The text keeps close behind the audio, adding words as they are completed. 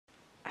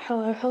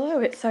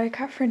Hello, it's Zoe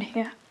Catherine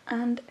here,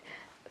 and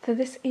for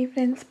this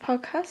evening's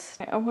podcast,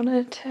 I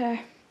wanted to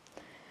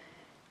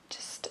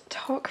just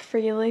talk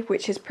freely,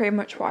 which is pretty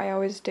much what I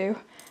always do.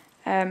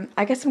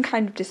 I guess I'm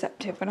kind of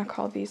deceptive when I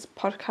call these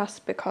podcasts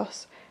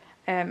because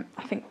I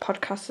think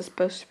podcasts are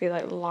supposed to be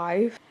like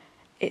live.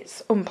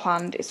 It's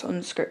unplanned, it's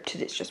unscripted,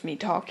 it's just me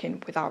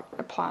talking without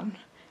a plan.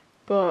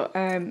 But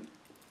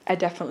I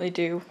definitely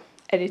do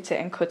edit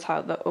it and cut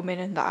out the in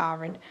and the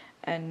ahhing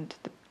and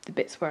the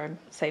bits where I'm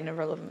saying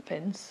irrelevant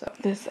things. So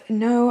there's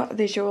no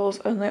visuals,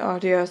 only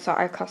audio, so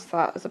I class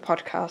that as a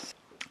podcast.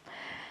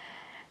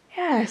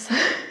 Yes.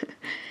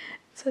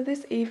 So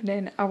this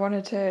evening I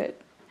wanted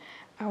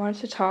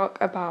to talk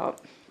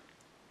about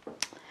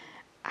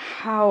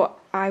how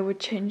I would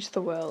change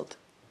the world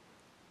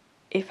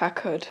if I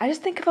could. I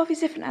just think of all these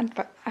different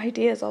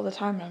ideas all the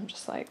time and I'm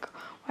just like,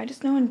 why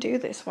does no one do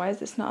this? Why is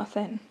this not a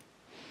thing?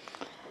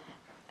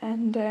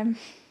 And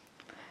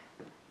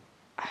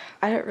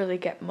I don't really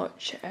get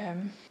much, I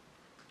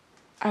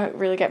don't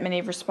really get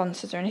many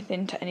responses or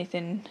anything to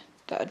anything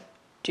that I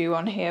do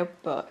on here,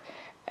 but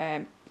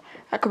that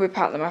could be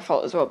partly my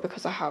fault as well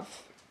because I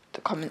have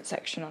the comment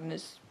section on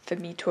is for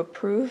me to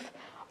approve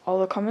all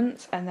the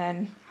comments, and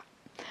then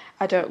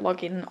I don't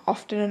log in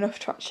often enough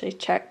to actually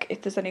check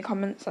if there's any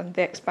comments, and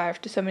they expire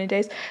after so many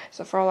days,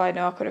 so for all I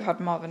know I could have had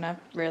more than I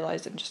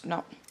realised and just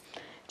not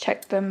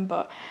checked them.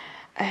 But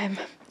I'm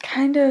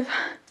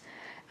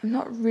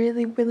not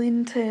really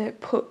willing to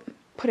put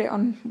it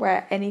on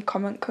where any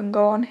comment can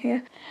go on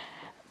here.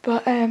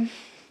 But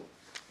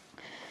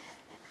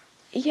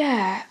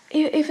yeah,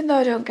 even though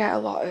I don't get a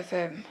lot of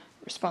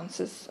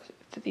responses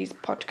for these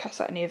podcasts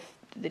or any of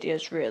the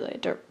videos really, I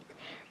don't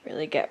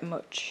really get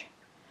much.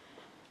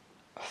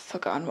 I've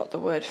forgotten what the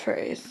word for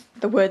it is.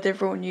 The word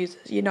everyone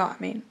uses, you know what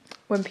I mean?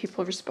 When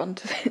people respond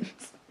to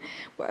things,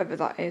 whatever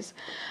that is.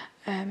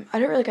 I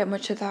don't really get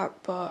much of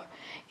that, but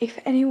if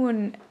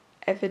anyone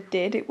ever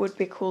did, it would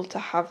be cool to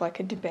have like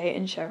a debate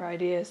and share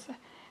ideas.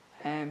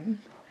 And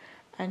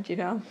you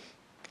know,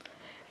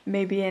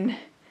 maybe in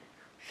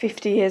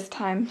 50 years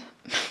time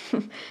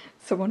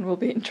someone will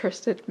be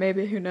interested,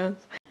 maybe, who knows.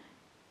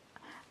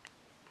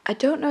 I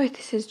don't know if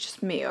this is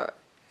just me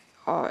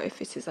or if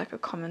this is like a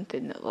common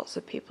thing that lots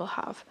of people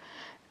have,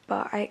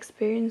 but I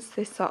experience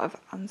this sort of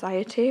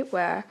anxiety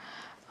where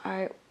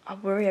I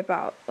worry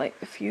about like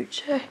the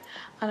future,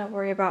 and I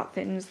worry about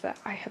things that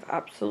I have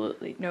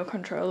absolutely no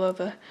control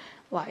over,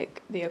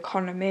 like the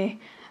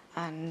economy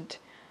and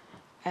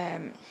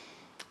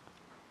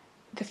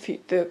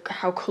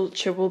how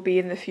culture will be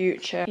in the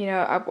future. You know,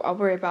 I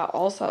worry about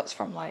all sorts,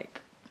 from like,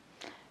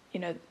 you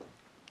know,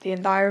 the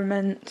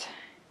environment,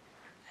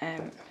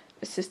 the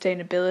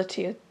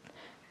sustainability of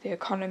the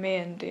economy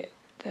and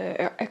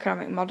the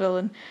economic model,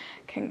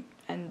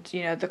 and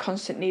you know, the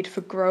constant need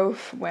for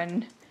growth,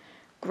 when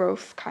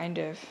growth kind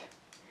of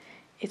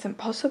isn't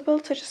possible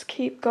to just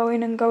keep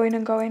going and going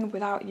and going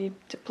without you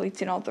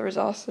depleting all the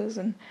resources.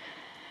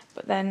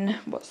 But then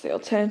what's the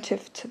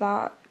alternative to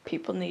that?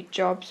 People need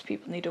jobs,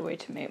 people need a way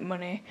to make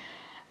money.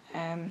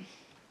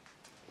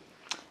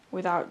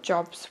 Without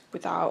jobs,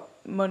 without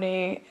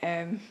money,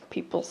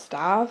 people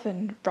starve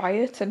and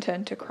riot and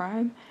turn to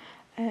crime.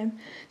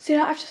 So you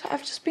know,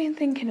 I've just been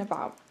thinking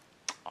about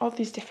all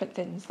these different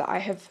things that I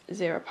have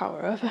zero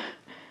power over,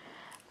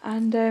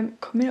 and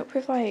coming up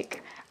with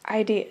like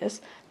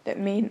ideas that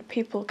mean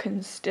people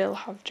can still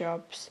have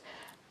jobs,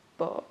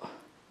 but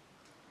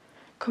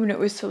coming up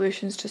with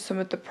solutions to some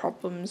of the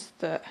problems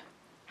that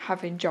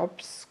having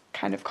jobs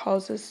kind of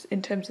causes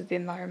in terms of the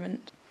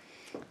environment.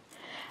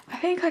 I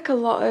think like a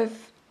lot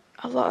of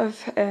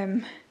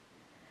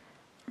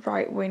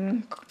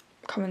right-wing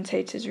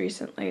commentators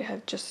recently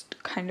have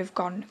just kind of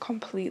gone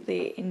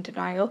completely in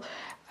denial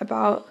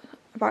about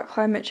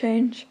climate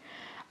change.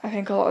 I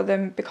think a lot of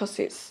them, because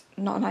it's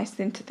not a nice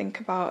thing to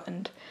think about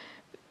and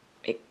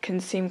it can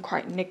seem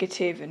quite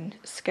negative and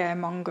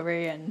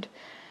scaremongery, and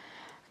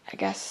I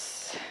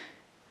guess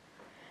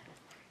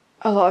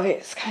a lot of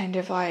it's kind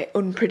of like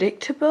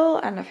unpredictable,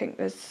 and I think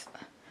there's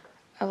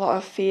a lot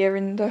of fear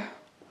in the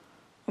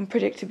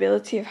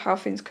unpredictability of how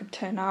things could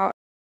turn out.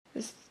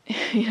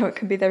 You know, it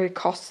can be very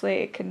costly,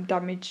 it can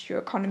damage your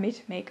economy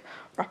to make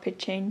rapid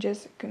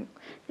changes, it can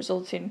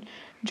result in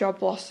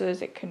job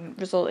losses, it can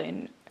result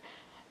in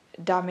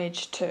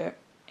damage to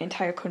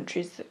entire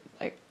countries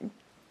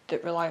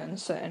that rely on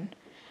certain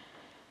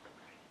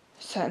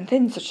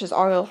things, such as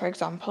oil, for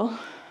example.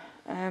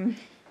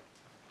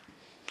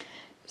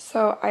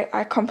 So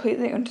I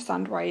completely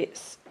understand why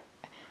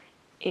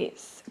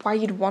it's why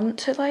you'd want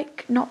to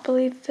like not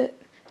believe that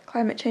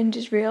climate change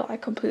is real. I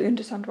completely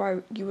understand why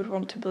you would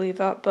want to believe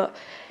that, but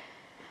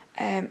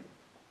I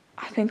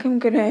think I'm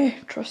gonna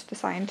trust the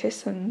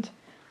scientists and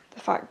the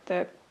fact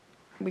that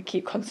we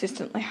keep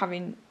consistently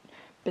having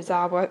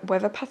bizarre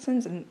weather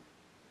patterns and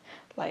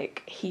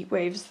like heat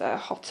waves that are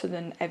hotter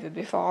than ever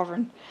before,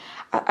 and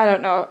I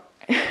don't know.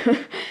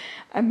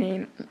 I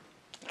mean, it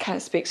kind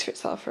of speaks for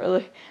itself,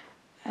 really.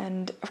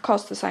 And of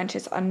course the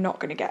scientists are not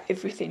going to get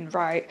everything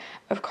right.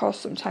 Of course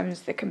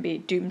sometimes there can be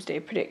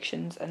doomsday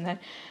predictions, and then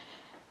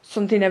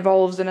something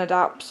evolves and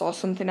adapts, or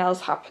something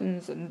else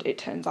happens and it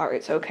turns out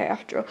it's okay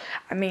after all.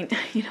 I mean,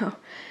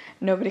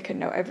 nobody can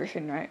know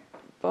everything, right?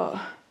 But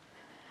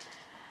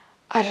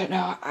I don't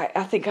know.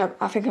 I think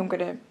I'm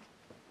gonna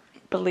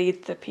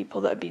believe the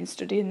people that have been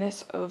studying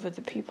this over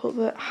the people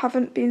that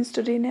haven't been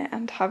studying it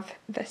and have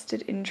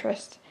vested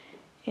interest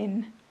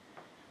in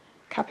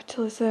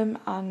capitalism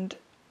and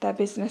their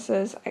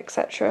businesses,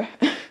 etc.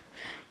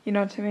 You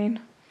know what I mean?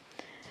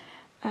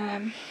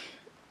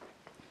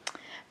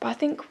 But I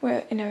think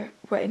we're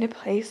in a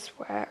place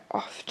where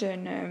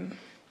often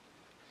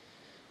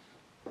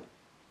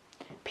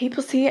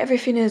people see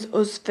everything as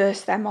us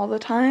versus them all the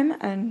time,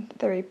 and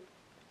very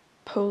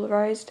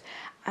polarized.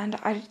 And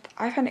I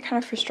find it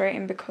kind of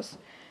frustrating because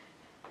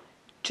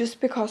just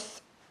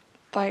because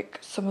like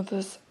some of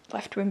those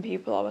left-wing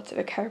people or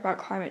whatever care about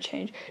climate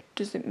change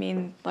doesn't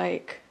mean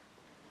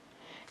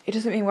it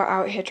doesn't mean we're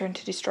out here trying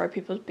to destroy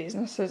people's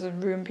businesses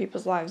and ruin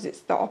people's lives.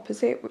 It's the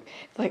opposite.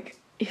 Like,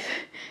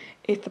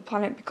 if the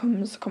planet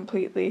becomes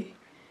completely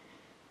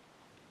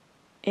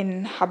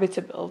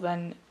inhabitable,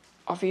 then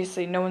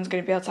obviously no one's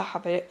going to be able to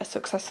have a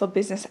successful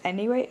business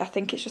anyway. I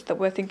think it's just that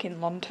we're thinking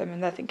long term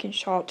and they're thinking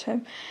short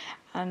term.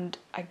 And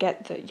I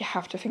get that you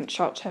have to think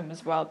short term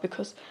as well,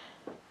 because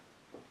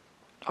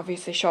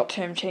obviously short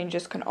term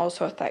changes can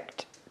also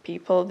affect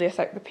people. They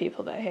affect the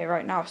people that are here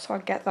right now. So I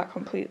get that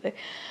completely.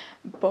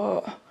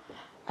 But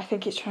I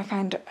think it's trying to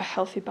find a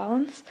healthy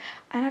balance.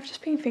 And I've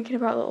just been thinking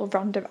about little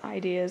random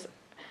ideas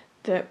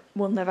that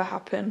will never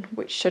happen,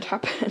 which should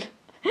happen,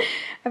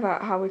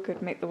 about how we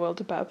could make the world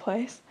a better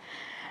place.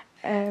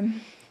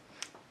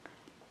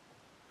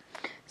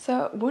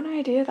 So one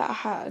idea that I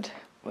had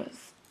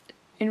was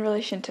in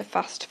relation to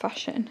fast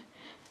fashion,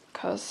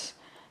 because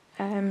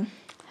I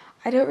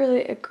don't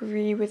really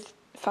agree with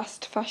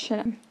fast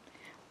fashion.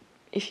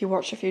 If you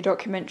watch a few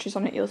documentaries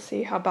on it, you'll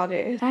see how bad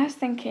it is. I was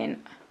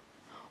thinking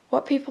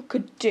what people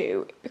could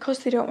do, because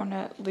they don't want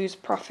to lose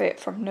profit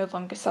from no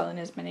longer selling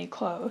as many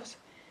clothes,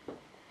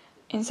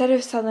 instead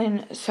of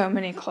selling so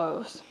many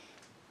clothes,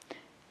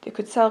 they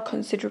could sell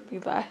considerably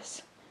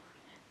less,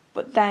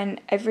 but then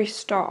every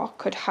store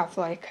could have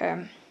like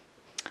a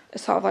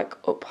sort of like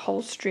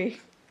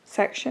upholstery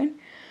section,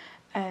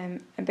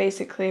 and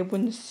basically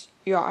once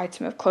your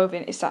item of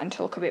clothing is starting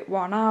to look a bit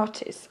worn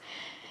out, it's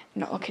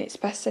not looking its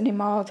best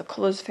anymore, the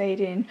colour's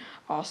fading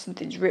or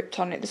something's ripped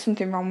on it, there's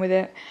something wrong with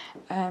it,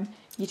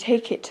 you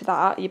take it to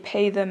that, you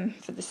pay them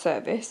for the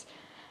service,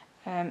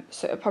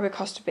 so it'll probably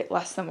cost a bit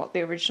less than what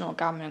the original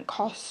garment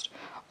cost,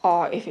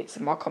 or if it's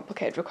a more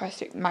complicated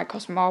request it might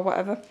cost more,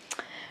 whatever.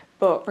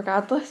 But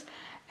regardless,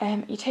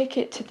 you take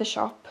it to the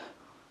shop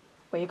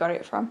where you got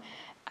it from,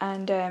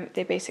 and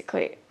they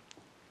basically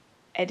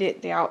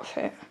edit the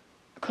outfit,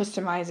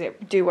 customise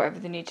it, do whatever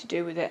they need to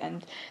do with it,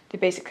 and they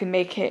basically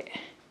make it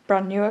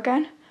brand new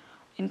again,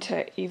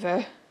 into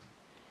either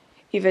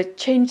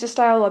change the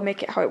style or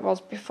make it how it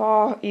was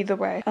before, either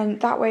way. And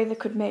that way they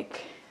could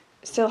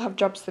still have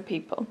jobs for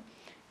people,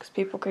 because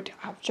people could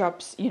have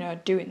jobs,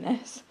 doing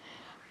this,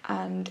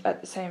 and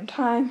at the same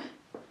time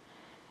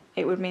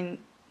it would mean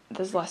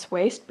there's less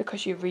waste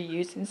because you're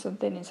reusing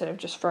something instead of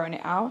just throwing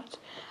it out,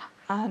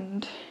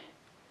 and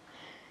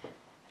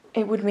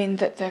it would mean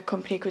that the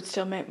company could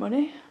still make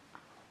money.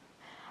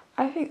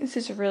 I think this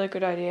is a really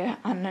good idea,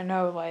 and I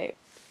know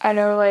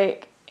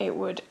it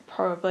would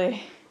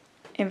probably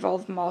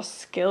involve more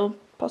skill,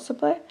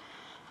 possibly.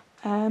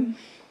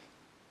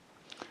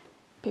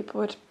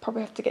 People would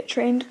probably have to get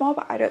trained more,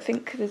 but I don't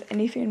think there's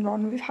anything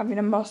wrong with having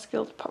a more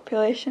skilled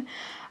population.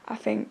 I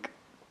think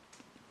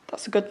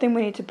that's a good thing.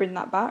 We need to bring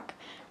that back.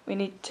 We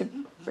need to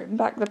bring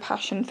back the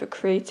passion for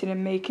creating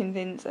and making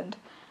things, and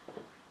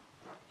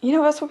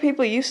that's what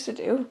people used to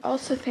do. I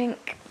also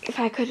think if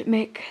I could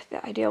make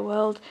the ideal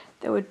world,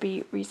 there would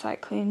be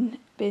recycling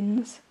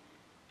bins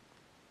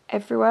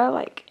everywhere,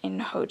 like in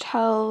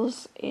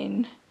hotels,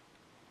 in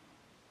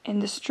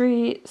the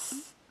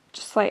streets,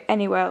 just like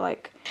anywhere.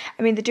 Like,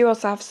 I mean, they do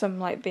also have some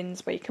like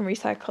bins where you can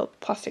recycle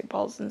plastic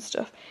balls and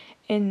stuff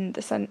in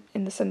the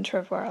centre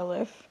of where I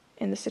live,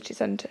 in the city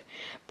centre,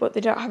 but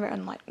they don't have it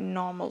on like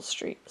normal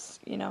streets,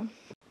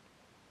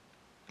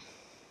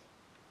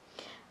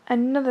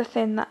 Another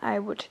thing that I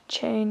would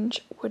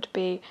change would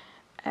be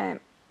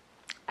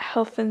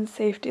health and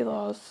safety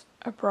laws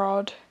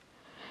abroad.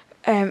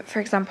 For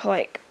example,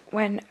 like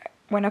when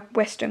a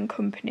Western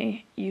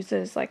company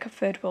uses like a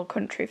third world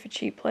country for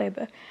cheap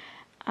labour,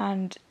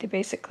 and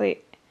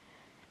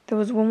there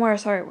was one where I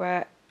saw it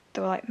where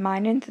they were like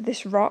mining for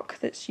this rock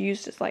that's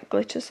used as like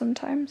glitter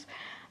sometimes,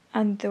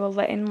 and they were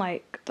letting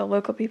like the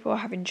local people were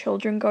having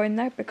children go in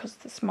there because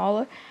they're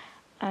smaller,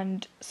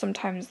 and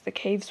sometimes the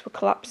caves were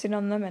collapsing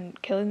on them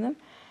and killing them,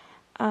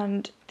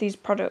 and these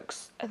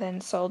products are then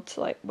sold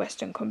to like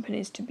Western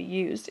companies to be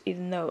used,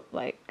 even though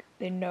like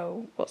they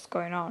know what's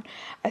going on.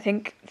 I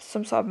think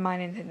some sort of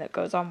mining thing that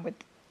goes on with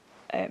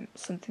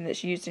something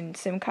that's used in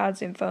SIM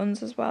cards in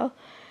phones as well,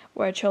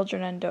 where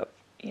children end up,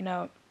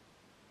 in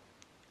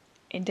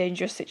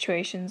dangerous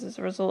situations as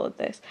a result of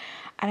this.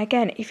 And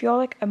again, if you're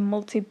like a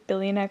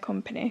multi-billionaire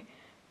company,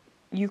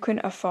 you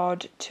can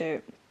afford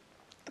to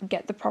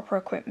get the proper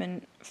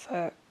equipment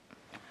for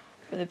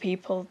the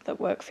people that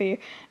work for you.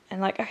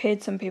 And like I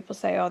heard some people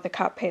say, oh, they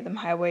can't pay them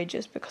higher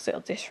wages because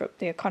it'll disrupt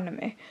the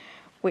economy,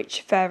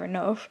 which fair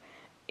enough.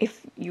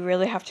 If you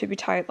really have to be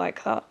tight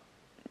like that,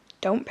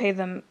 don't pay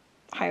them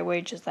higher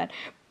wages then.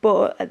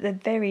 But at the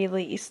very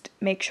least,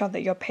 make sure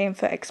that you're paying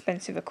for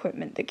expensive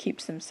equipment that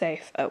keeps them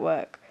safe at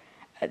work.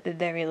 At the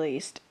very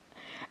least.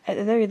 At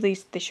the very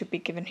least, they should be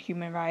given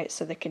human rights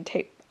so they can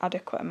take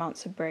adequate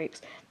amounts of breaks.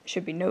 There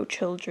should be no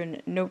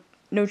children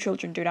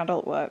doing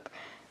adult work.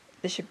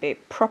 There should be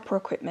proper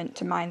equipment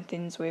to mine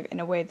things with in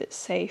a way that's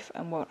safe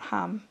and won't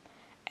harm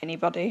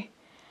anybody.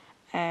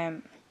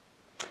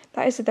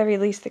 That is the very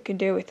least they can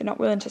do. If they're not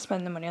willing to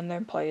spend the money on their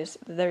employers,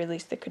 the very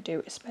least they could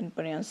do is spend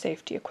money on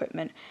safety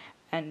equipment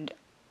and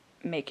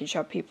making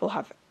sure people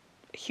have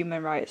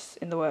human rights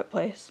in the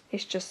workplace.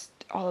 It's just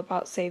all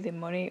about saving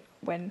money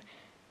when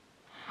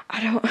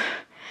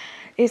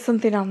it's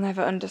something I'll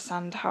never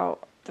understand, how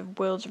the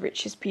world's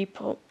richest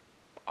people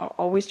are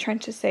always trying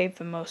to save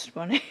the most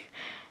money.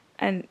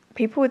 And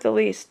people with the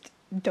least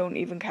don't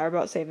even care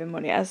about saving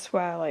money. I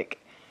swear, like,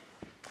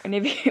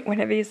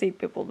 whenever you see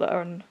people that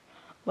are on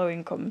low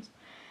incomes,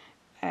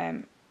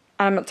 and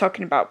I'm not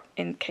talking about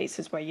in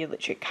cases where you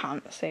literally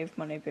can't save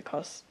money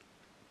because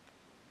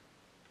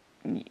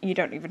you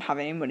don't even have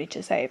any money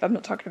to save. I'm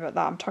not talking about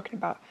that. I'm talking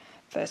about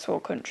first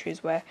world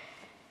countries where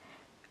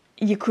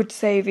you could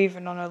save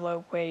even on a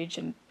low wage,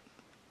 and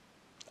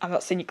I'm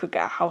not saying you could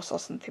get a house or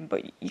something,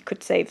 but you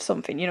could save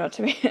something, you know what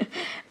I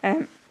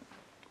mean?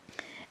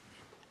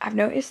 I've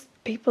noticed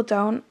people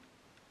don't,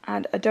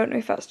 and I don't know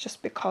if that's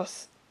just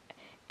because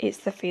it's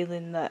the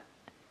feeling that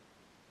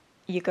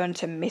you're going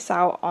to miss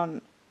out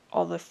on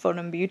all the fun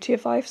and beauty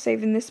of life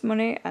saving this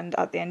money, and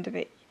at the end of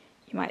it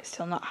you might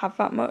still not have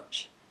that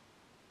much,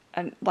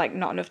 and like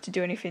not enough to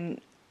do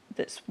anything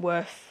that's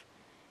worth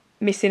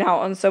missing out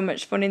on so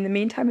much fun in the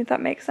meantime, if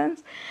that makes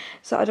sense.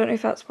 So I don't know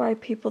if that's why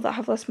people that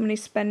have less money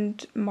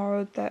spend more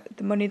of the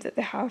money that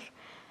they have.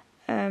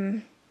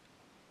 I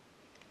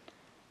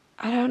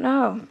don't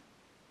know.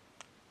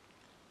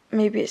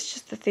 Maybe it's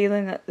just the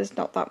feeling that there's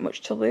not that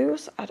much to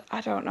lose.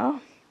 I don't know.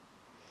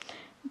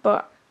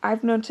 But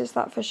I've noticed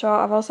that for sure.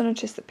 I've also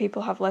noticed that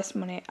people have less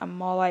money and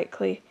more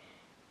likely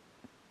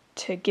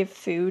to give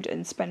food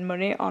and spend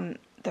money on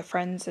their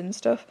friends and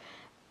stuff.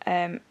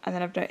 And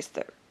then I've noticed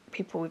that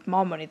people with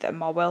more money that are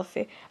more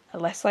wealthy are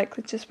less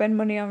likely to spend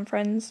money on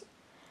friends.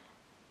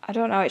 I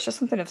don't know, it's just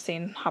something I've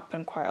seen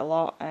happen quite a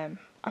lot.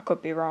 I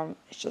could be wrong,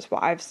 it's just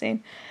what I've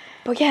seen.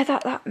 But yeah,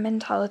 that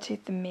mentality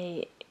to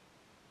me,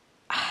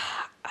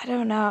 I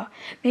don't know.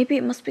 Maybe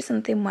it must be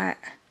something where,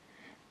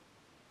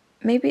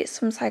 maybe it's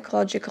some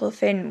psychological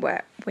thing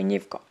where when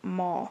you've got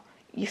more,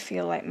 you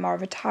feel like more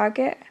of a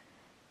target.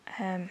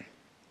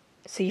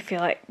 So you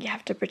feel like you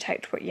have to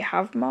protect what you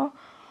have more.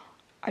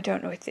 I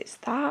don't know if it's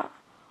that,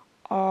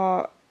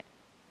 or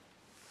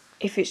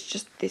if it's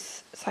just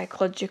this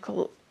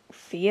psychological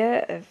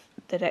fear of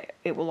that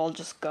it will all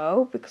just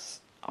go, because,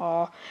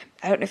 or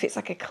I don't know if it's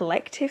like a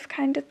collective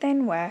kind of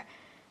thing where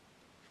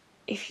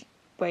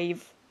you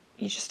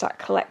just start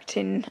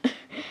collecting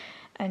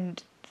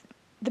and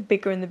the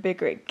bigger and the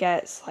bigger it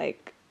gets,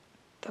 like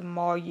the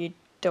more you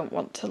don't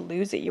want to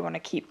lose it, you want to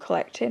keep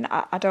collecting.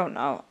 I don't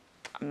know,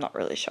 I'm not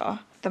really sure.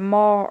 The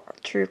more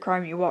true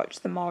crime you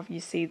watch, the more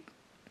you see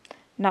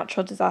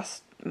unnatural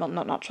disasters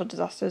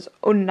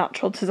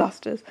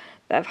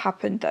that have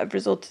happened that have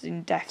resulted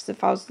in deaths of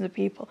thousands of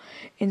people.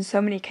 In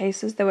so many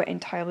cases, they were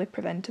entirely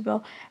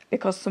preventable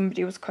because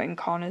somebody was cutting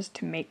corners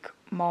to make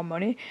more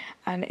money,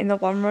 and in the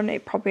long run,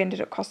 it probably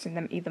ended up costing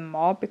them even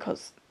more,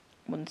 because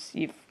once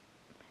you've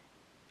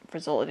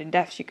resulted in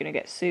deaths, you're going to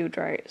get sued,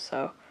 right?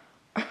 So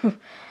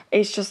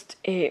it's just,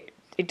 it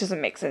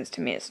doesn't make sense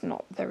to me. It's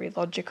not very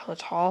logical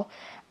at all.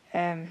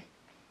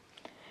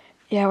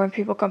 Yeah, when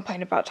people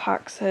complain about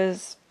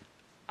taxes,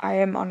 I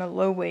am on a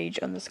low wage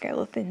on the scale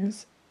of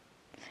things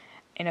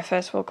in a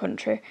first world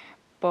country,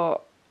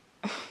 but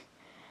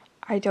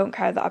I don't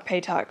care that I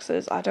pay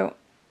taxes. I don't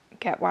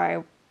get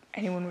why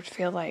anyone would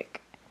feel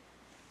like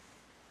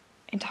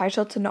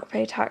entitled to not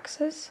pay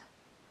taxes.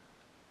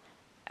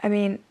 I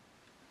mean,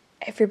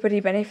 everybody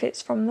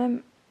benefits from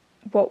them.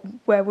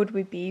 Where would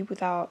we be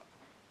without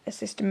a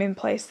system in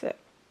place that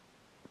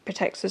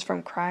protects us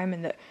from crime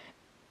and that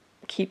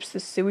keeps the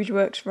sewage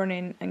works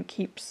running and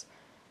keeps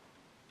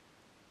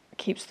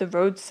the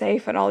roads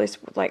safe and all this,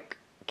 like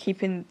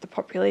keeping the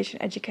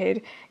population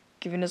educated,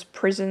 giving us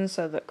prisons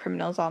so that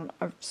criminals aren't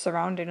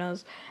surrounding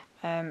us.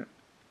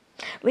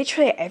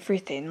 Literally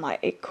everything, like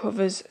it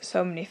covers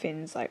so many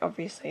things. Like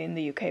obviously in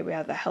the UK we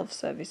have the health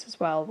service as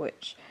well,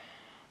 which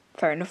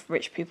fair enough,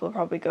 rich people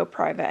probably go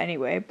private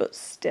anyway, but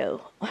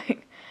still,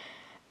 like,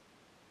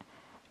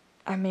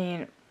 I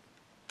mean,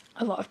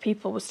 a lot of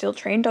people were still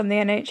trained on the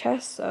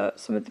NHS, so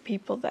some of the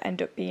people that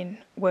end up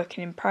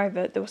working in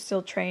private, they were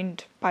still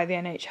trained by the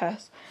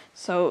NHS,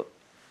 so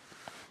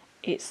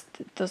it's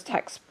those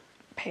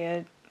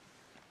taxpayer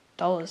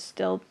dollars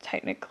still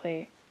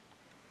technically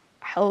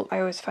help. I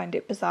always find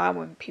it bizarre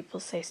when people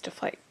say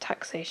stuff like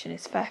taxation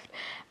is theft.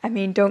 I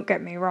mean, don't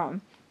get me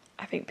wrong,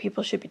 I think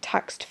people should be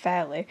taxed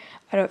fairly.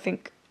 I don't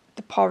think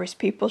the poorest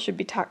people should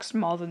be taxed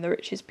more than the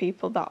richest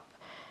people.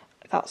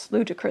 That's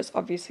ludicrous.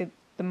 Obviously,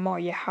 the more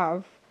you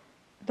have,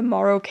 the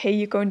more okay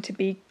you're going to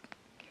be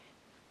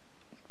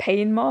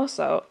paying more.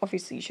 So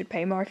obviously you should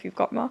pay more if you've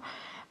got more.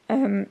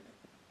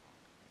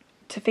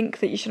 To think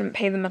that you shouldn't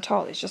pay them at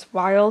all is just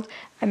wild.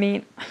 I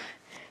mean,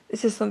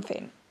 this is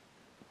something.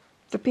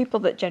 The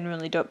people that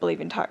genuinely don't believe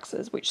in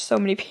taxes, which so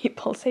many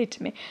people say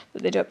to me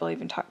that they don't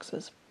believe in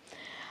taxes,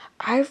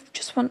 I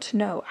just want to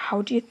know,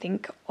 how do you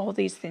think all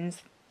these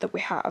things that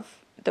we have,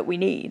 that we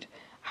need,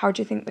 how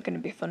do you think they're going to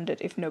be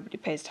funded if nobody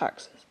pays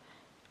taxes?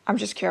 I'm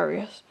just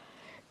curious.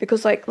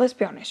 Because, like, let's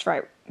be honest,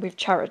 right, with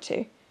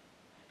charity,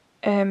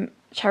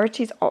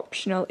 charity's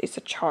optional, it's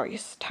a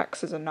choice,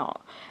 taxes are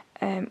not.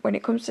 When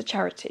it comes to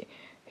charity,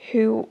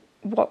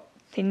 what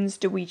things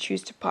do we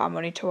choose to put our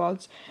money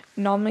towards?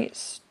 Normally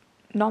it's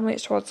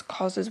towards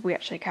causes we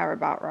actually care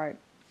about, right?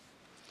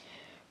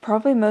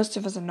 Probably most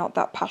of us are not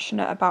that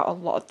passionate about a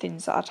lot of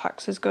things that our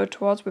taxes go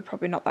towards. We're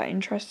probably not that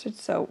interested,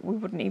 so we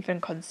wouldn't even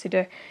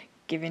consider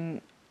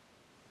giving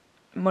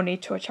money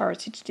to a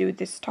charity to do with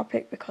this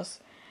topic because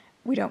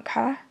we don't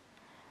care.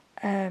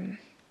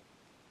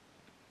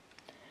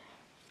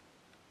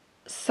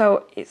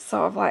 So it's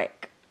sort of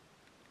like,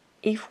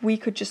 if we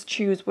could just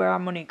choose where our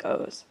money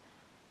goes.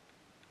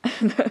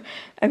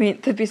 I mean,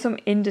 there'd be some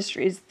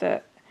industries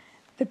there'd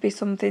be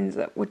some things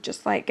that would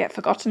just like get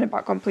forgotten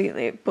about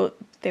completely, but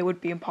they would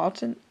be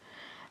important.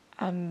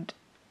 And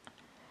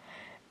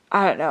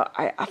I don't know,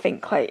 I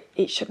think like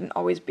it shouldn't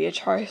always be a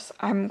choice.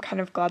 I'm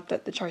kind of glad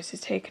that the choice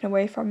is taken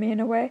away from me in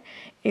a way,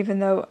 even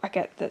though I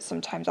get that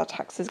sometimes our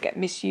taxes get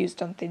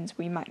misused on things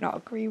we might not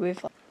agree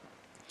with.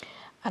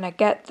 And I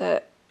get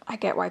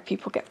why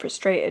people get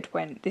frustrated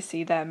when they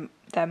see their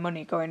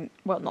money going,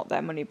 well, not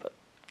their money, but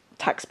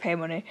taxpayer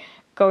money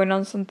going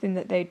on something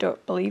that they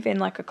don't believe in,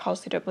 like a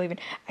cause they don't believe in.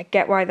 I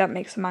get why that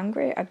makes them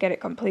angry. I get it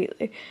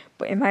completely.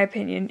 But in my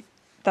opinion,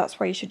 that's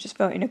why you should just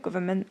vote in a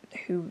government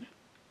who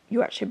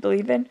you actually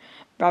believe in,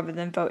 rather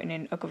than voting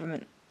in a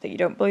government that you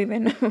don't believe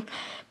in.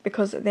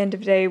 Because at the end of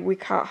the day, we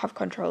can't have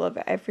control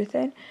over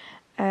everything.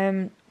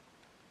 If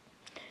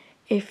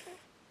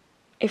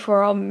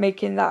we're all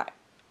making that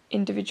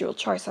individual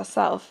choice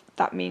ourselves,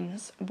 that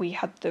means we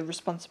had the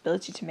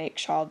responsibility to make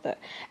sure that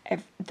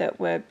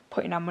we're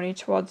putting our money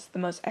towards the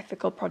most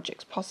ethical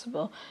projects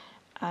possible.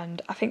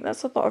 And I think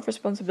that's a lot of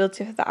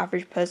responsibility for the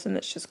average person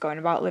that's just going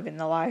about living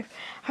their life,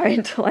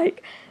 having to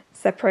like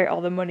separate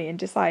all the money and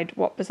decide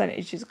what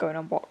percentage is going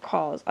on what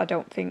cause. I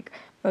don't think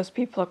most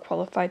people are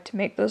qualified to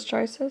make those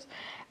choices.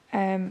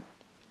 So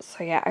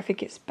yeah, I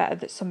think it's better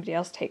that somebody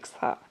else takes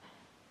that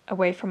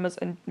away from us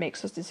and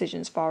makes those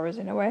decisions for us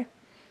in a way.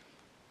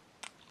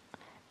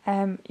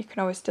 You can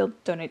always still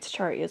donate to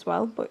charity as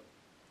well, but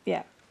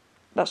yeah,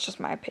 that's just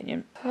my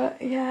opinion.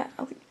 But yeah,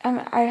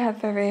 I have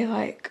very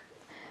like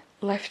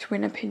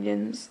left-wing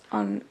opinions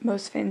on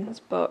most things,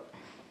 but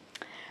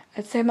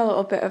I'd say I'm a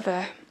little bit of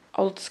a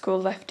old school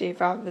lefty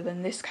rather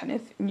than this kind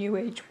of new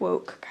age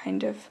woke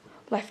kind of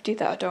lefty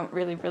that I don't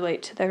really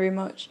relate to very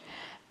much.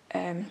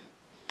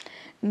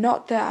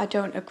 Not that I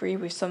don't agree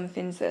with some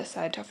things that are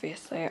said,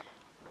 obviously.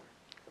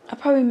 I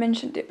probably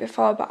mentioned it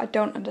before, but I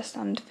don't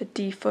understand the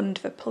defund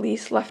the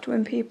police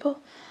left-wing people.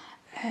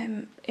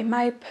 In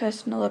my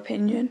personal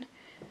opinion,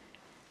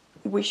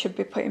 we should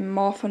be putting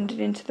more funding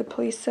into the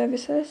police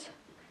services.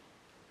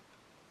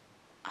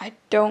 I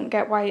don't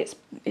get why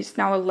it's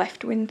now a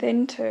left-wing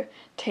thing to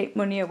take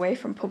money away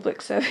from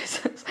public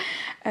services.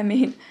 I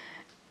mean,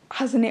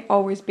 hasn't it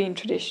always been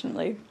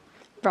traditionally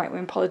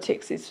right-wing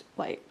politics is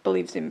like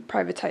believes in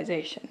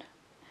privatisation,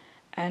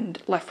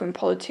 and left-wing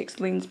politics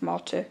leans more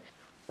to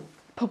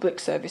public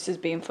services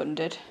being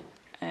funded.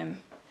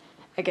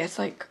 I guess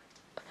like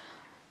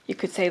you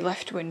could say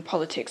left-wing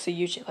politics are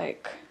usually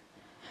like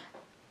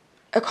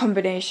a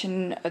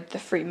combination of the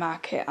free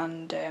market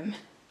and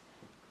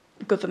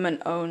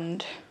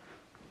government-owned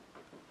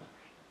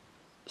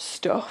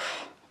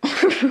stuff.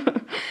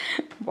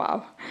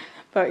 Wow.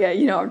 But yeah,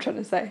 you know what I'm trying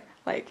to say.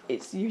 Like,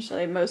 it's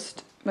usually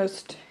most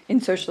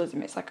in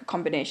socialism, it's like a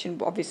combination,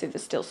 but obviously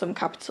there's still some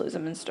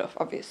capitalism and stuff,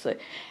 obviously.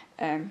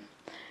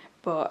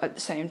 But at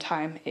the same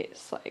time,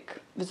 it's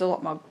like there's a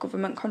lot more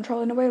government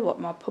control in a way, a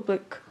lot more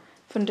public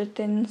funded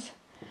things,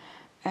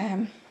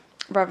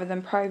 rather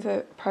than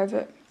private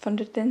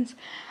funded things.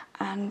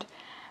 And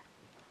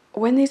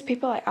when these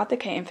people are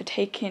advocating for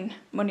taking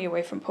money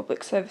away from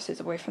public services,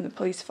 away from the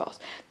police force,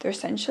 they're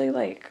essentially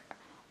like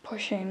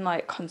pushing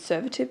like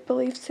conservative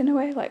beliefs in a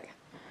way. Like,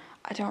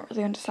 I don't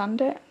really understand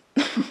it.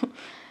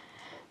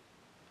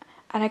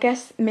 And I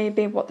guess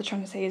maybe what they're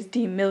trying to say is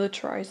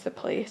demilitarise the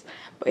police.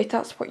 But if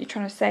that's what you're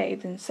trying to say,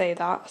 then say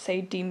that.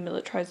 Say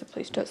demilitarise the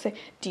police. Don't say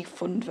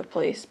defund the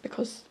police,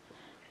 because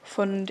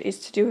fund is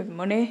to do with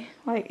money.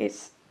 Like,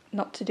 it's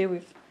not to do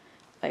with,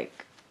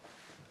 like,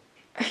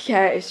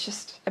 yeah, it's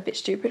just a bit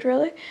stupid,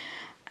 really.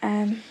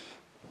 And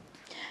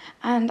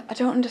I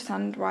don't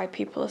understand why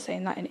people are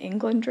saying that in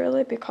England,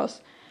 really, because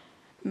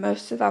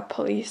most of our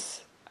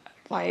police,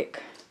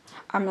 like,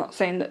 I'm not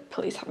saying that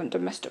police haven't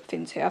done messed up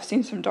things here. I've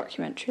seen some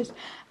documentaries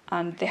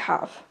and they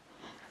have.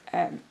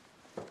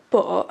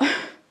 But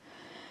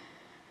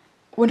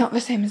we're not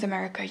the same as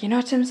America, you know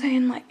what I'm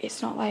saying? Like,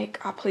 it's not like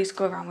our police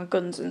go around with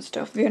guns and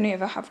stuff. They only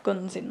ever have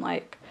guns in,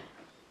 like,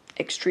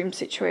 extreme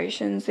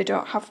situations. They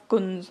don't have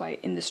guns,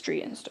 like, in the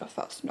street and stuff.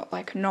 That's not,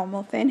 like, a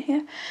normal thing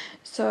here.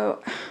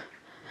 So,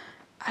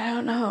 I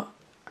don't know.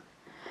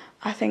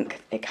 I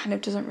think it kind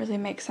of doesn't really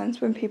make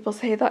sense when people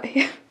say that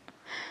here.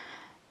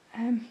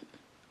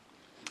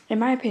 In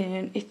my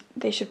opinion,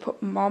 they should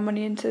put more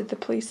money into the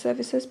police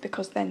services,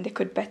 because then they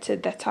could better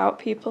vet out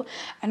people.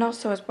 And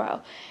also as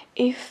well,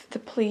 if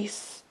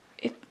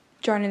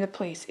joining the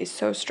police is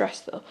so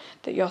stressful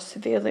that you're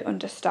severely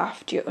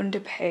understaffed, you're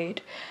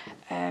underpaid,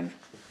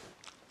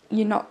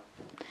 you're not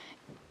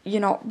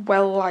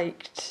well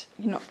liked,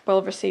 you're not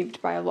well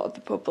received by a lot of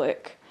the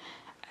public,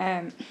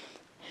 you're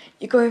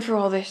going through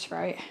all this,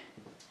 right?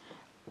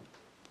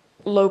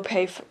 Low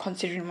pay for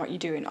considering what you're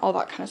doing, all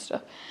that kind of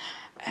stuff.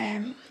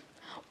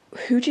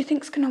 Who do you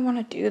think's going to want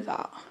to do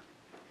that?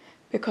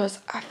 Because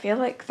I feel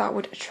like that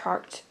would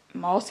attract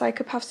more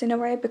psychopaths in a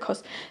way,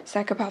 because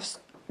psychopaths,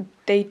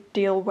 they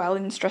deal well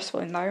in stressful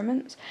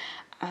environments,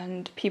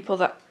 and people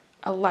that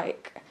are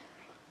like,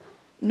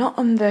 not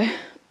on the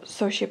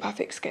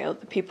sociopathic scale,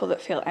 the people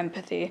that feel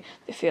empathy,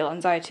 they feel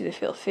anxiety, they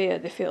feel fear,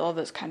 they feel all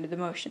those kind of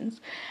emotions,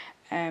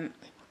 they're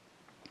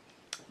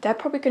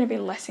probably going to be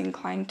less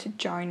inclined to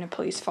join a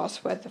police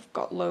force where they've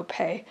got low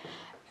pay,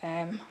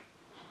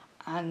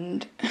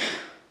 and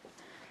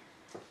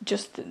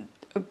just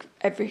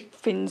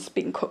everything's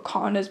being cut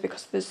corners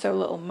because there's so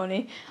little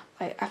money.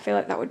 Like, I feel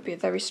like that would be a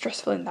very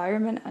stressful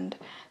environment and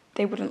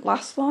they wouldn't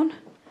last long.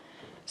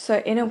 So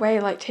in a way,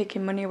 like,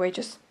 taking money away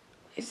just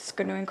is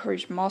going to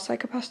encourage more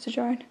psychopaths to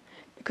join,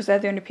 because they're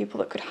the only people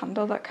that could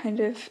handle that kind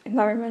of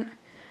environment.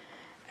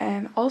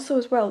 Also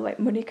as well, like,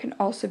 money can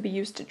also be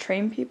used to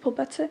train people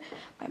better.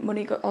 Like,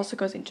 money also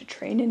goes into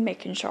training,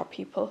 making sure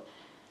people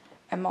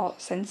are more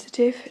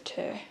sensitive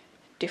to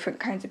different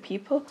kinds of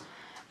people.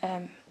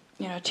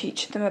 You know,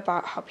 teach them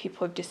about how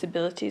people with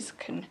disabilities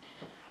and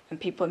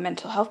people with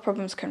mental health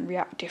problems can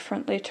react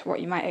differently to what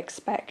you might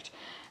expect,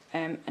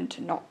 and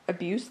to not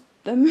abuse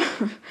them.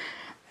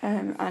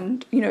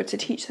 And, you know, to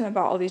teach them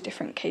about all these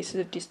different cases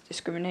of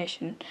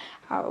discrimination,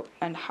 how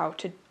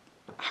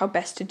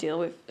best to deal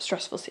with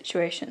stressful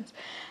situations.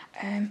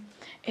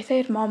 If they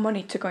had more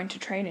money to go into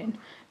training,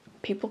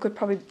 people could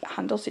probably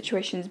handle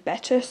situations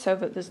better so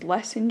that there's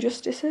less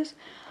injustices,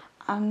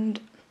 and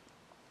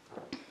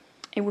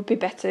it would be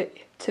better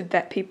to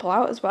vet people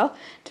out as well,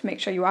 to make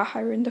sure you are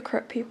hiring the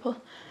correct people.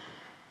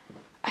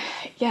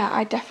 Yeah,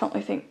 I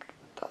definitely think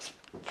that's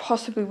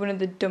possibly one of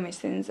the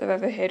dumbest things I've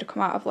ever heard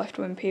come out of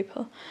left-wing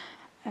people.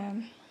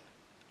 I'm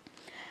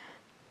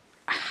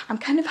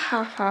kind of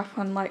half-half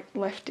on, like,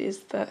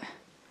 lefties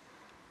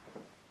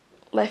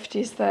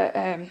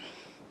that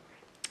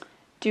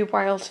do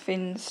wild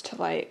things to,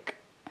 like,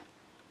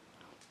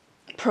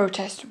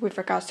 protest with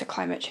regards to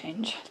climate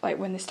change, like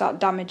when they start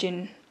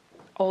damaging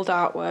old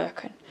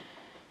artwork and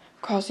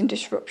causing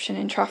disruption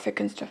in traffic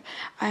and stuff.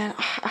 And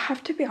I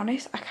have to be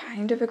honest, I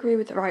kind of agree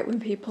with the right-wing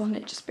people on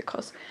it, just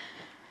because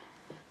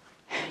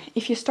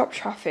if you stop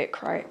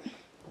traffic, right,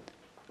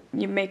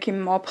 you're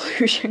making more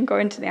pollution go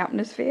into the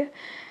atmosphere,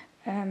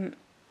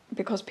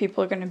 because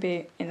people are going to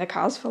be in the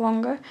cars for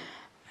longer.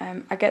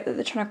 I get that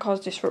they're trying to cause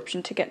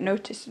disruption to get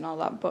noticed and all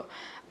that, but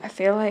I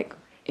feel like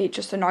it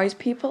just annoys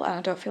people, and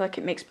I don't feel like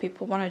it makes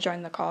people want to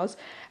join the cause.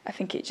 I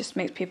think it just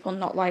makes people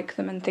not like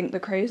them and think they're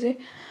crazy.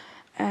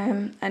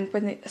 And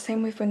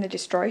same with when they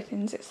destroy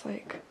things, it's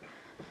like,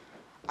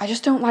 I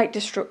just don't like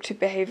destructive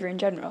behaviour in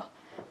general.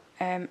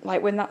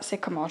 Like when that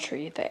sycamore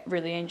tree, that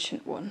really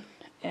ancient one,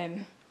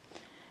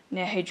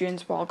 near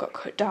Hadrian's Wall got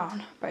cut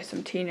down by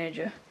some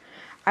teenager.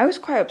 I was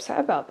quite upset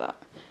about that,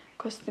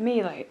 because to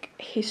me, like,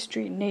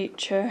 history,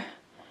 nature,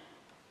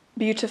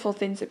 beautiful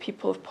things that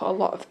people have put a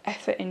lot of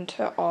effort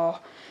into, or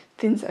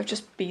things that have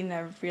just been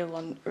there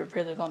a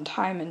really long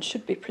time and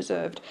should be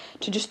preserved,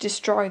 to just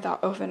destroy that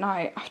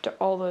overnight after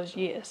all those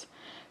years,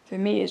 for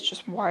me is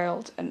just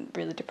wild and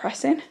really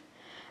depressing,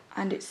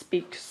 and it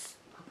speaks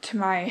to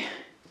my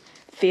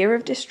fear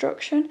of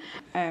destruction.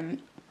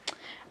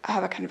 I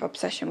have a kind of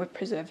obsession with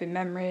preserving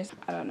memories.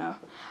 I don't know,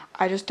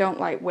 I just don't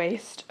like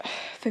waste.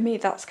 For me,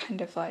 that's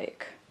kind of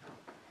like,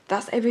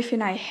 that's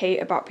everything I hate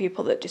about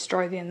people that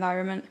destroy the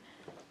environment,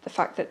 the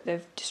fact that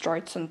they've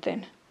destroyed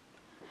something.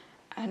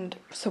 And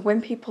so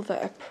when people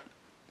that are,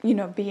 you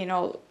know, being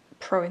all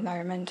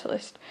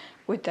pro-environmentalist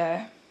with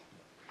their,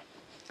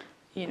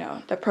 you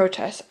know, their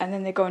protests, and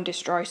then they go and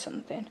destroy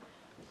something,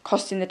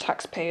 costing the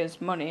taxpayers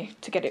money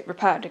to get it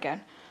repaired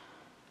again,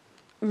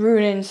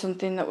 ruining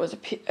something that was an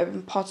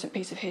important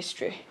piece of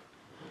history,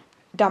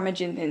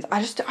 damaging things.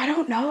 I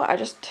don't know,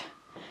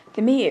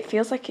 to me it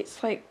feels like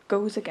it's like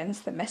goes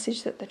against the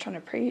message that they're trying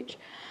to preach.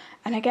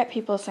 And I get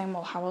people saying,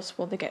 well, how else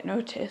will they get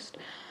noticed?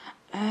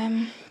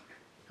 And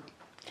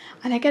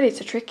I get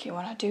it's a tricky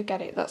one, I do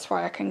get it, that's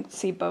why I can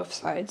see both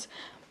sides.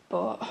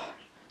 But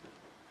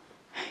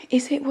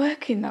is it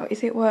working though?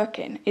 Is it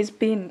working?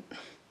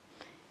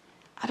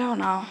 I don't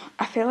know.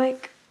 I feel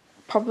like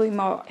probably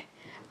more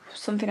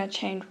something I'd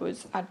change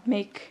was I'd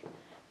make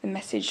the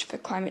message for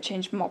climate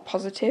change more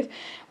positive,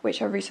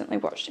 which I recently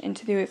watched an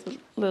interview with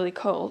Lily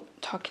Cole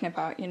talking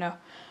about,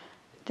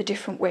 the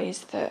different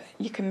ways that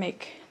you can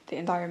make the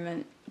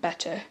environment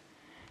better.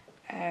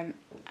 And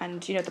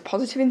the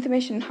positive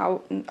information and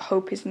how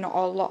hope is not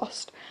all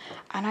lost.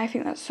 And I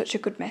think that's such a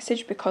good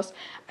message, because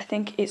I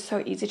think it's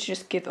so easy to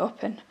just give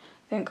up and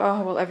think,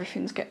 oh well,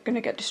 everything's going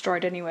to get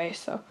destroyed anyway,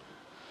 so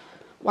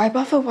why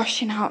bother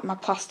washing out my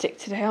plastic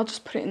today? I'll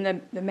just put it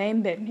in the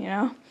main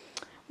bin,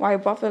 why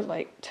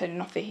bother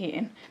turning off the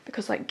heating?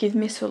 Because give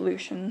me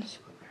solutions.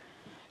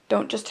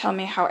 Don't just tell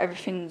me how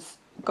everything's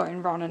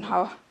going wrong and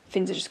how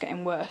things are just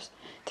getting worse.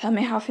 Tell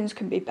me how things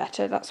can be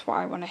better. That's what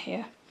I want to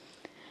hear.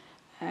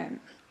 So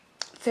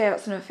yeah,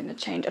 that's another thing to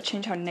change. I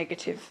change how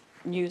negative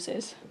news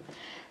is.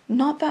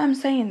 Not that I'm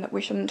saying that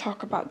we shouldn't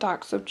talk about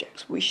dark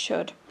subjects. We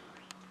should.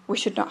 We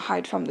should not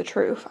hide from the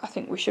truth. I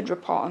think we should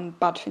report on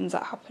bad things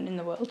that happen in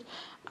the world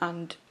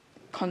and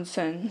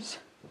concerns.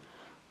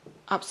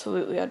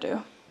 Absolutely, I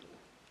do.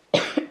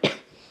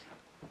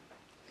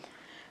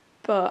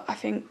 But I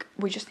think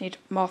we just need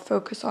more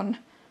focus on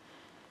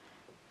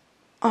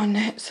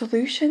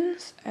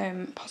solutions,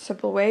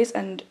 possible ways,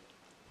 and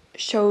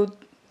show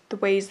the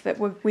ways that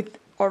we've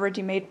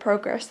already made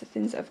progress, the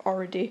things that have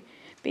already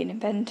been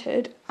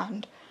invented,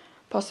 and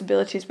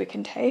possibilities we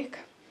can take.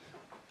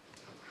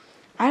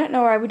 I don't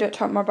know why we don't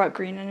talk more about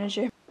green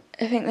energy.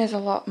 I think there's a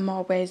lot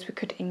more ways we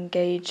could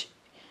engage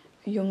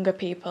younger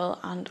people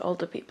and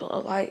older people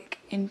alike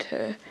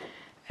into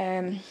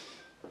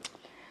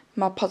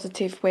more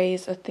positive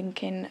ways of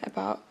thinking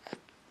about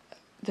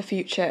the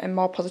future and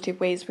more positive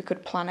ways we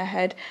could plan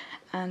ahead,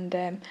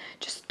 and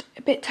just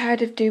a bit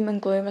tired of doom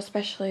and gloom,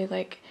 especially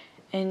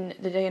in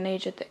the day and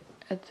age of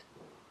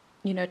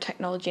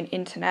technology and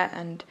internet,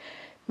 and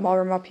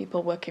more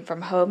people working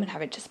from home and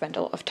having to spend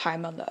a lot of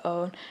time on their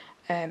own,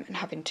 and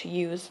having to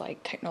use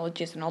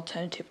technology as an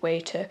alternative way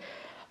to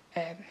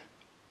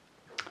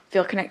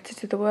feel connected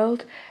to the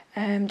world.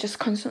 Just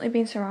constantly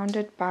being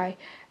surrounded by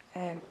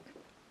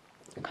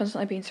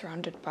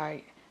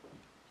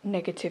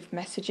negative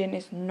messaging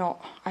is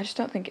not, I just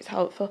don't think it's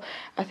helpful.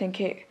 I think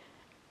it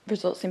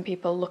results in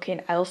people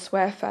looking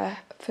elsewhere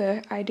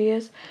for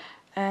ideas,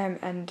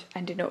 and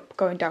ending up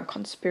going down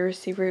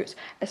conspiracy routes,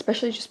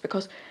 especially just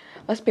because,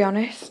 let's be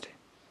honest,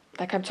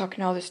 I'm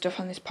talking all this stuff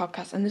on this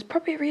podcast, and there's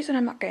probably a reason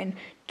I'm not getting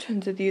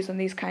tons of views on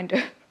these kind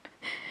of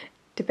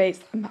debates,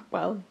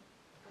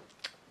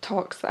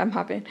 talks that I'm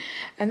having,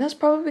 and that's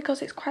probably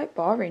because it's quite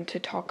boring to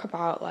talk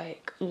about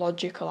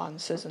logical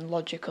answers and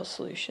logical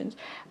solutions,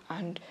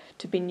 and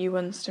to be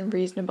nuanced and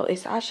reasonable.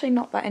 It's actually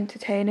not that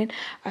entertaining.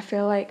 I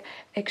feel like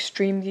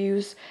extreme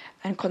views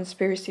and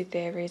conspiracy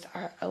theories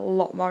are a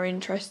lot more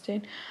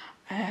interesting.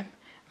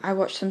 I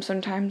watch them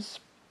sometimes.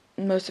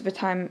 Most of the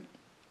time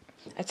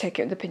I take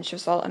it with a pinch of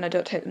salt, and I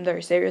don't take them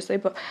very seriously,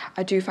 but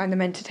I do find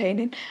them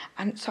entertaining,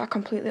 and so I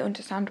completely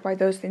understand why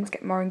those things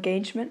get more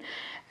engagement.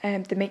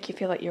 They make you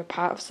feel like you're a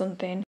part of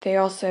something. They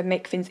also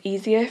make things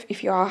easier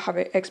if you are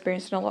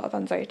experiencing a lot of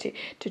anxiety,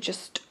 to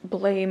just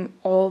blame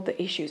all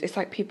the issues. It's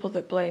like people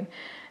that blame,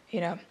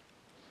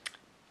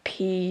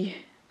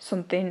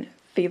 something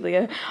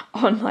philia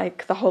on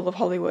the whole of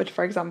Hollywood,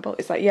 for example.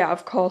 It's yeah,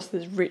 of course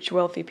there's rich,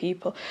 wealthy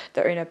people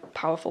that are in a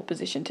powerful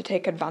position to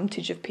take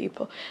advantage of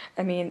people.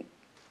 I mean,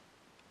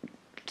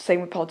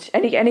 same with politics.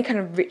 Any kind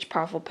of rich,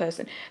 powerful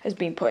person has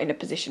been put in a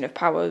position of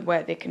power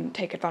where they can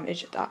take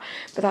advantage of that.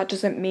 But that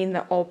doesn't mean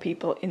that all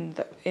people in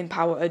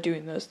power are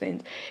doing those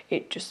things.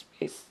 It just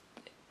it's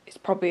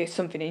probably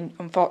something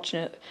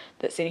unfortunate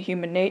that's in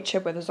human nature,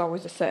 where there's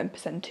always a certain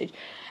percentage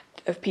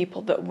of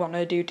people that want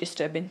to do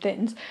disturbing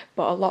things,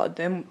 but a lot of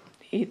them,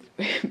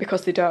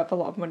 because they don't have a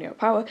lot of money or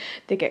power,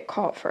 they get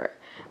caught for it,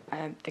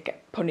 and they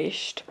get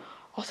punished.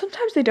 Or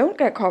sometimes they don't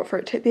get caught for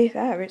it, to be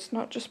fair. It's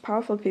not just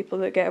powerful people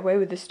that get away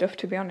with this stuff,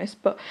 to be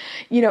honest. But,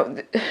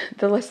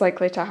 they're less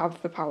likely to have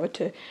the power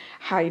to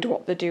hide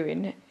what they're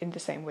doing in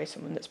the same way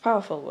someone that's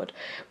powerful would.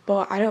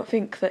 But I don't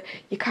think that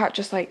you can't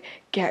just,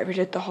 get rid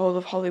of the whole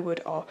of Hollywood,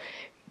 or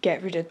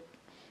get rid of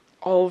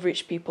all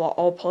rich people or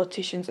all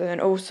politicians, and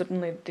then,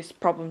 suddenly this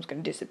problem's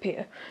going to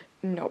disappear.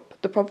 Nope.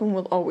 The problem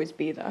will always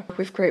be there.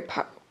 With great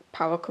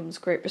power comes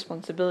great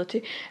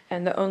responsibility,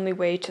 and the only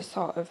way to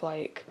sort of,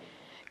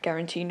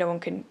 guarantee no one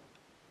can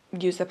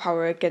use their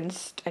power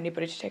against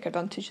anybody to take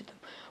advantage of them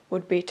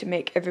would be to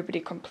make everybody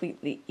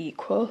completely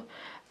equal,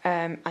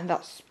 and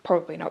that's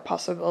probably not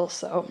possible.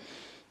 So,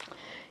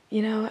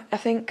 I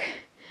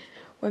think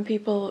when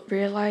people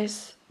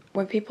realise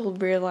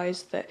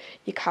that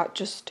you can't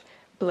just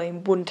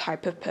blame one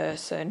type of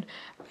person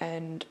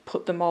and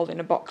put them all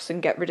in a box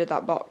and get rid of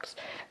that box,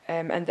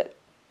 and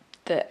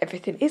that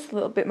everything is a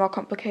little bit more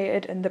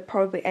complicated, and that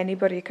probably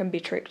anybody can be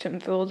tricked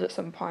and fooled at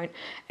some point.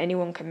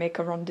 Anyone can make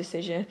a wrong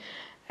decision.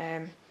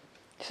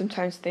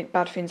 Sometimes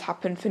bad things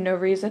happen for no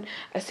reason.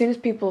 As soon as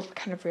people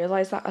kind of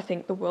realise that, I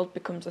think the world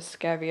becomes a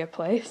scarier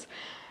place.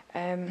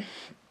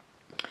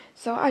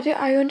 So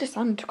I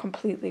understand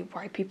completely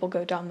why people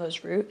go down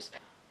those routes.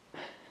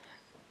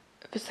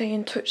 But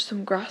saying touch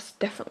some grass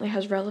definitely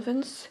has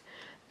relevance.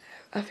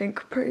 I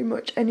think pretty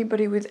much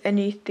anybody with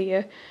any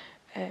fear,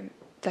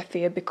 their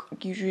fear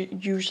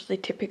usually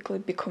typically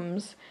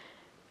becomes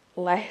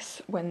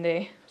less when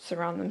they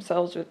surround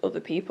themselves with other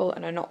people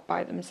and are not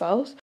by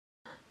themselves.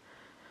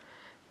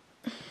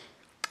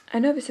 I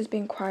know this has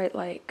been quite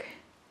a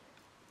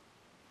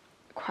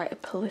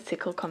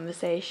political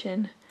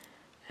conversation.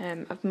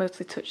 I've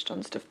mostly touched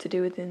on stuff to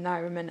do with the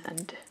environment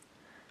and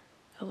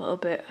a little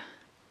bit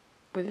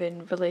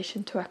within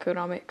relation to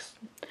economics,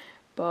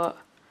 but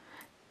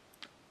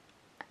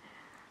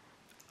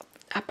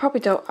I'm probably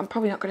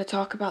not going to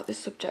talk about this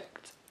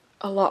subject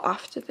a lot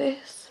after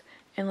this,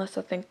 unless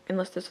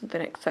there's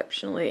something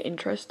exceptionally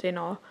interesting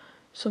or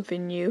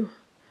something new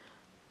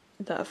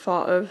that I've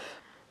thought of.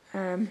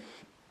 I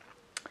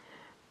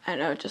don't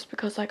know, just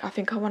because I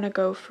think I want to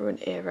go through an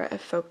era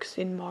of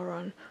focusing more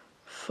on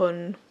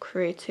fun,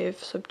 creative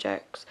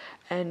subjects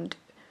and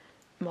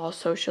more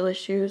social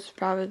issues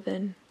rather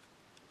than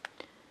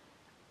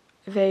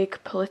vague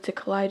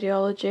political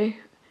ideology.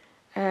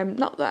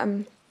 Not that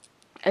I'm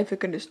ever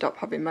going to stop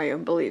having my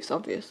own beliefs,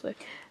 obviously.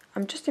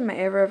 I'm just in my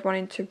era of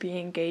wanting to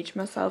re-engage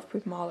myself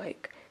with more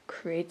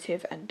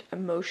creative and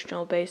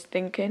emotional based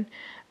thinking.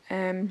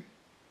 I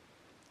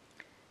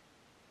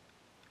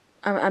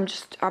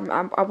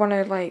want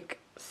to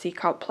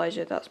seek out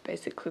pleasure. That's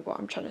basically what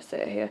I'm trying to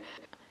say here.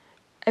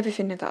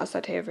 Everything that I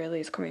said here really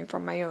is coming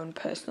from my own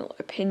personal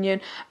opinion.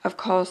 Of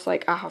course,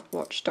 I have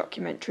watched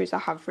documentaries, I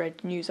have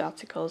read news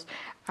articles,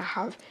 I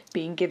have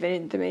been given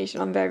information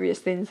on various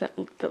things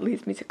that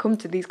leads me to come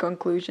to these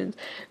conclusions.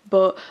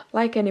 But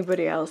like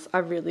anybody else, I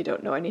really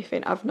don't know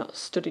anything. I've not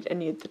studied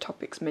any of the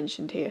topics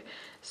mentioned here,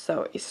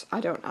 so I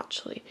don't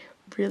actually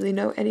really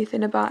know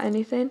anything about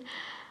anything.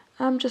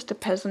 I'm just a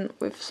peasant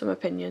with some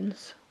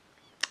opinions.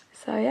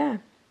 So yeah,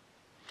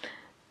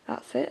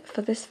 that's it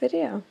for this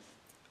video.